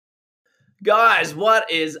Guys, what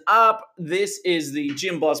is up? This is the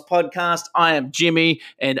Gym Boss Podcast. I am Jimmy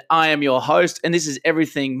and I am your host, and this is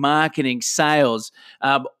everything marketing, sales,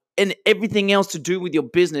 and everything else to do with your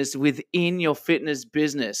business within your fitness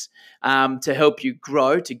business to help you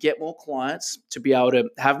grow, to get more clients, to be able to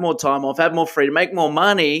have more time off, have more freedom, make more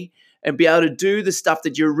money, and be able to do the stuff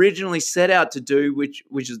that you originally set out to do, which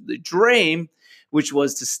is the dream, which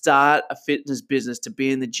was to start a fitness business, to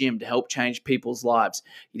be in the gym, to help change people's lives.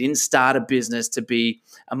 You didn't start a business to be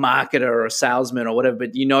a marketer or a salesman or whatever,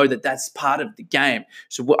 but you know that that's part of the game.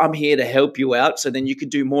 So I'm here to help you out so then you can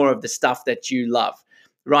do more of the stuff that you love.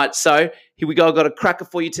 Right, so here we go. I've got a cracker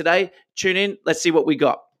for you today. Tune in. Let's see what we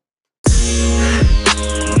got.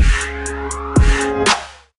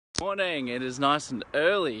 Morning. It is nice and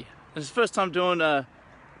early. It's the first time doing a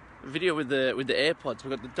video with the AirPods. We've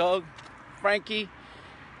got the dog, Frankie,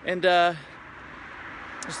 and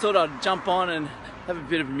just thought I'd jump on and have a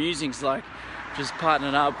bit of musings, like just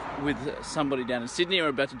partnering up with somebody down in Sydney. We're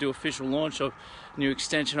about to do official launch of a new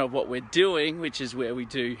extension of what we're doing, which is where we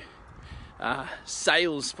do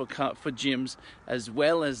sales for gyms as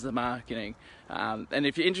well as the marketing. And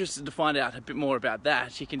if you're interested to find out a bit more about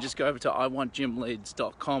that, you can just go over to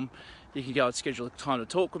iwantgymleads.com. You can go and schedule a time to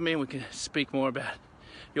talk with me, and we can speak more about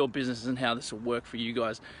your business and how this will work for you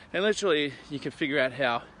guys. And literally you can figure out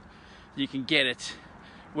how you can get it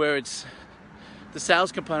where it's the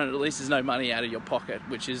sales component, at least there's no money out of your pocket,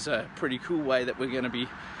 which is a pretty cool way that we're going to be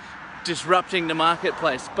disrupting the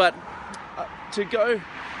marketplace. But to go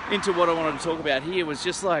into what I wanted to talk about here was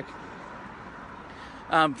just like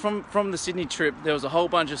from the Sydney trip, there was a whole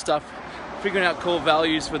bunch of stuff, figuring out core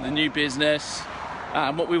values for the new business,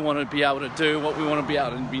 what we want to be able to do, what we want to be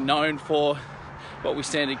able to be known for, what we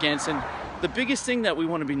stand against. And the biggest thing that we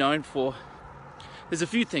want to be known for, there's a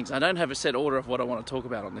few things. I don't have a set order of what I want to talk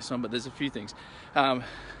about on this one, but there's a few things. Want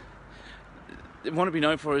to be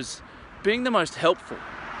known for is being the most helpful,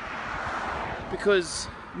 because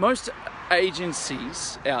most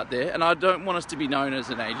agencies out there, and I don't want us to be known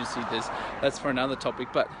as an agency, that's for another topic,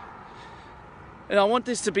 and I want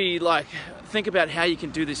this to be like, think about how you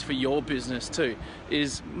can do this for your business too,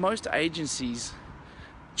 is most agencies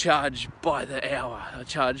charge by the hour,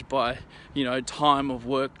 charge by, time of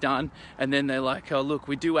work done. And then they're like, oh, look,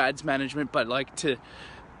 we do ads management, but like to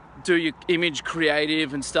do your image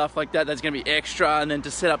creative and stuff like that, that's going to be extra. And then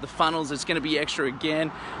to set up the funnels, it's going to be extra again.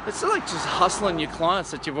 It's like just hustling your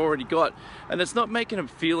clients that you've already got. And it's not making them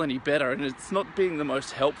feel any better. And it's not being the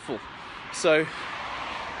most helpful. So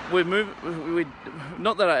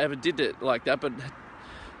not that I ever did it like that, but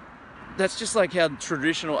that's just like how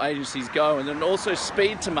traditional agencies go. And then also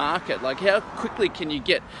speed to market, like how quickly can you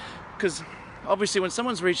get, because obviously when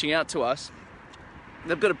someone's reaching out to us,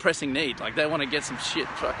 they've got a pressing need, like they want to get some shit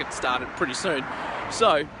fucking started pretty soon.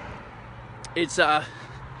 So it's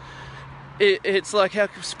like how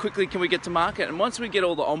quickly can we get to market? And once we get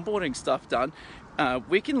all the onboarding stuff done,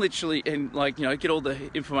 we can literally get all the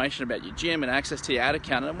information about your gym and access to your ad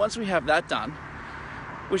account. And once we have that done,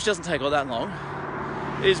 which doesn't take all that long,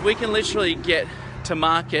 is we can literally get to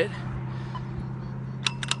market.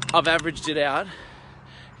 I've averaged it out,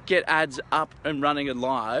 get ads up and running and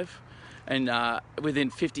live, and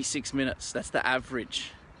within 56 minutes. That's the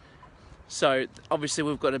average. So obviously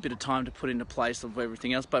we've got a bit of time to put into place of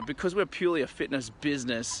everything else, but because we're purely a fitness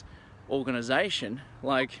business organization,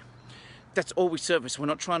 like that's all we service. We're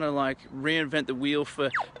not trying to like reinvent the wheel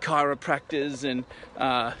for chiropractors and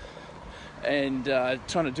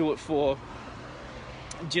trying to do it for,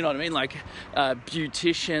 do you know what I mean? Like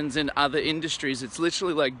beauticians and other industries. It's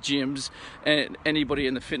literally like gyms and anybody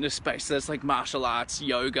in the fitness space. So that's like martial arts,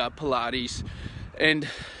 yoga, Pilates. And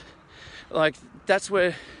like, that's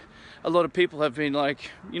where a lot of people have been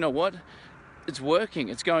like, you know what? It's working.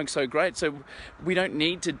 It's going so great. So we don't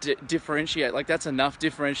need to differentiate. Like that's enough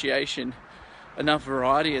differentiation, enough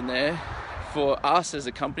variety in there for us as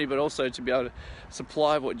a company, but also to be able to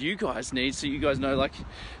supply what you guys need. So you guys know, like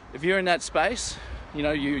if you're in that space, you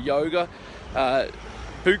yoga,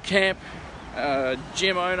 boot camp,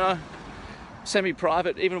 gym owner,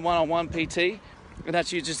 semi-private, even one-on-one PT, and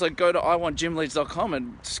that's you just like go to iwantgymleads.com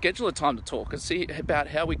and schedule a time to talk and see about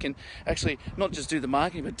how we can actually not just do the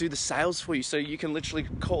marketing, but do the sales for you. So you can literally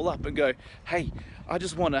call up and go, hey, I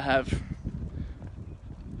just want to have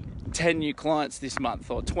 10 new clients this month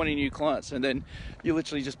or 20 new clients. And then you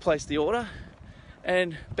literally just place the order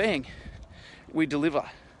and bang, we deliver.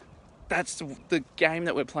 That's the game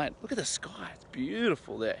that we're playing. Look at the sky. It's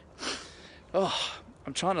beautiful there. Oh,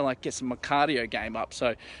 I'm trying to like get some cardio game up,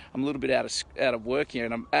 so I'm a little bit out of work here,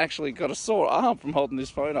 and I'm actually got a sore arm from holding this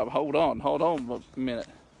phone up. Hold on a minute.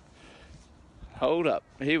 hold up,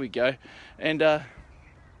 here we go. And there's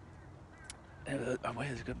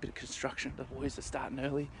got a bit of construction. The boys are starting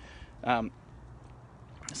early.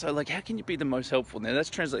 So like, how can you be the most helpful? Now let's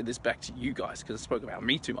translate this back to you guys, because I spoke about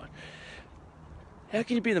me too much. How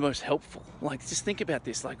can you be the most helpful? Like, just think about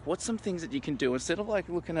this. Like, what's some things that you can do instead of like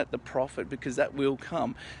looking at the profit, because that will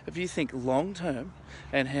come. If you think long term,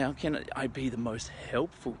 and how can I be the most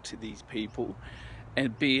helpful to these people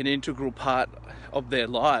and be an integral part of their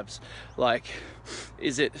lives? Like,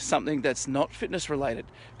 is it something that's not fitness related?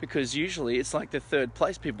 Because usually it's like the third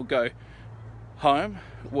place people go: home,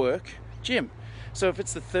 work, gym. So if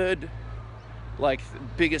it's the third, like,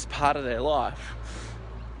 biggest part of their life,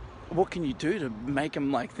 what can you do to make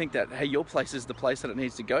them like think that, hey, your place is the place that it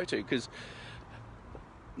needs to go to? Because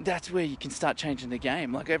that's where you can start changing the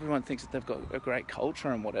game. Like, everyone thinks that they've got a great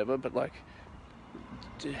culture and whatever, but like,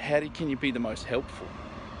 can you be the most helpful?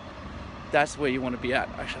 That's where you want to be at.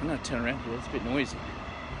 Actually, I'm going to turn around here, it's a bit noisy.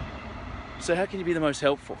 So how can you be the most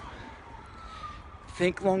helpful?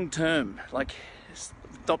 Think long term. Like,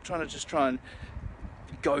 stop trying to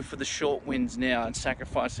go for the short wins now and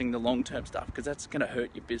sacrificing the long-term stuff, because that's going to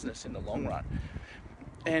hurt your business in the long run.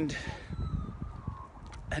 And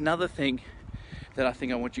another thing that I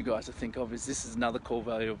think I want you guys to think of is, this is another core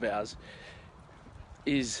value of ours,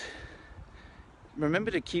 is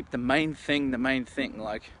remember to keep the main thing the main thing.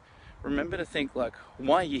 Like, remember to think like,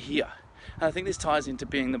 why are you here? And I think this ties into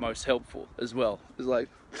being the most helpful as well. It's like,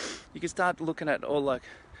 you can start looking at all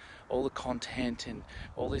the content and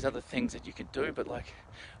all these other things that you could do, but like,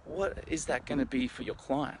 what is that going to be for your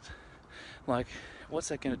client? Like, what's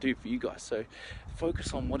that going to do for you guys? So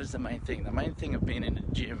focus on what is the main thing. The main thing of being in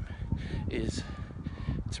a gym is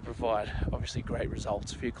to provide obviously great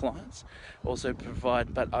results for your clients. Also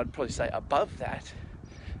provide, but I'd probably say above that,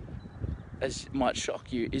 as might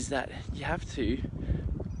shock you, is that you have to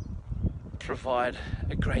provide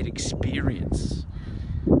a great experience.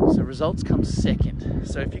 So results come second.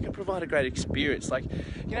 So if you can provide a great experience, like,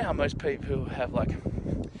 you know how most people have like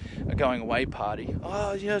a going away party.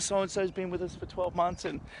 Oh, you know, so and so's been with us for 12 months,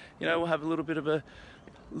 and you know, we'll have a little bit of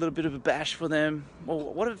a bash for them.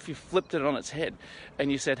 Well, what if you flipped it on its head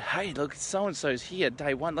and you said, hey, look, so and so's here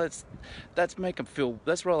day one. Let's make them feel.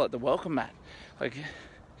 Let's roll out the welcome mat. Like,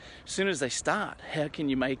 as soon as they start, how can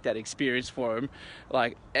you make that experience for them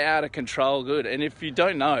like out of control good? And if you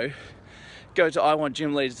don't know, go to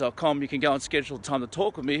iwantgymleads.com. You can go and schedule time to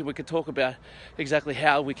talk with me. We can talk about exactly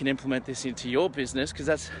how we can implement this into your business, because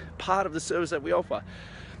that's part of the service that we offer,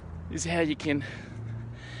 is how you can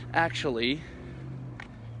actually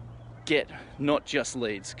get not just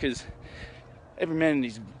leads. Because every man and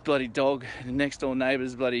his bloody dog, the next door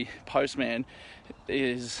neighbour's bloody postman,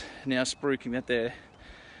 is now spruiking that they're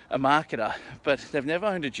a marketer, but they've never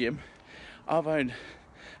owned a gym. I've owned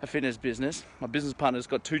a fitness business. My business partner's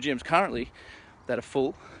got 2 gyms currently that are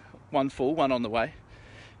full, one on the way.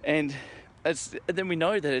 And then we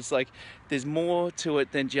know that it's like, there's more to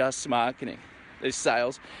it than just marketing. There's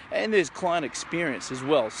sales and there's client experience as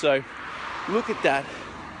well. So look at that,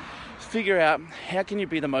 figure out how can you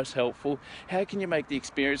be the most helpful, how can you make the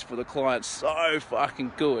experience for the client so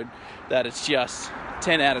fucking good that it's just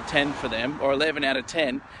 10 out of 10 for them, or 11 out of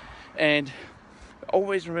 10. And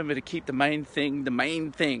always remember to keep the main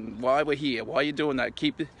thing, why we're here, why you're doing that.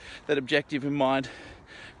 Keep that objective in mind,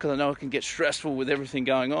 because I know it can get stressful with everything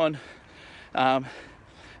going on. And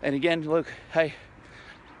again, look, hey,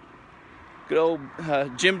 good old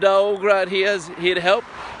Jim Dog right here is here to help.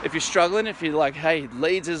 If you're struggling, if you're like, hey,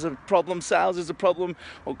 leads is a problem, sales is a problem,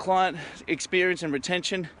 or client experience and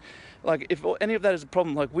retention, like if any of that is a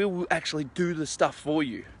problem, like we will actually do the stuff for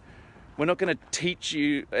you. We're not going to teach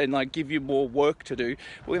you and like give you more work to do.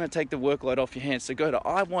 We're going to take the workload off your hands. So go to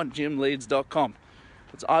iwantgymleads.com.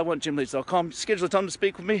 It's iwantgymleads.com. Schedule a time to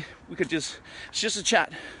speak with me. It's just a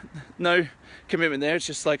chat. No commitment there. It's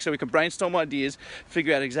just like, so we can brainstorm ideas,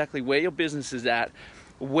 figure out exactly where your business is at,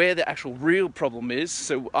 where the actual real problem is,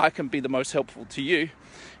 so I can be the most helpful to you.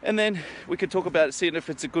 And then we can talk about it, seeing if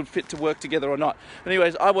it's a good fit to work together or not.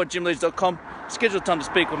 Anyways, iwantgymleads.com. Schedule a time to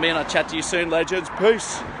speak with me, and I'll chat to you soon, legends.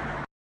 Peace.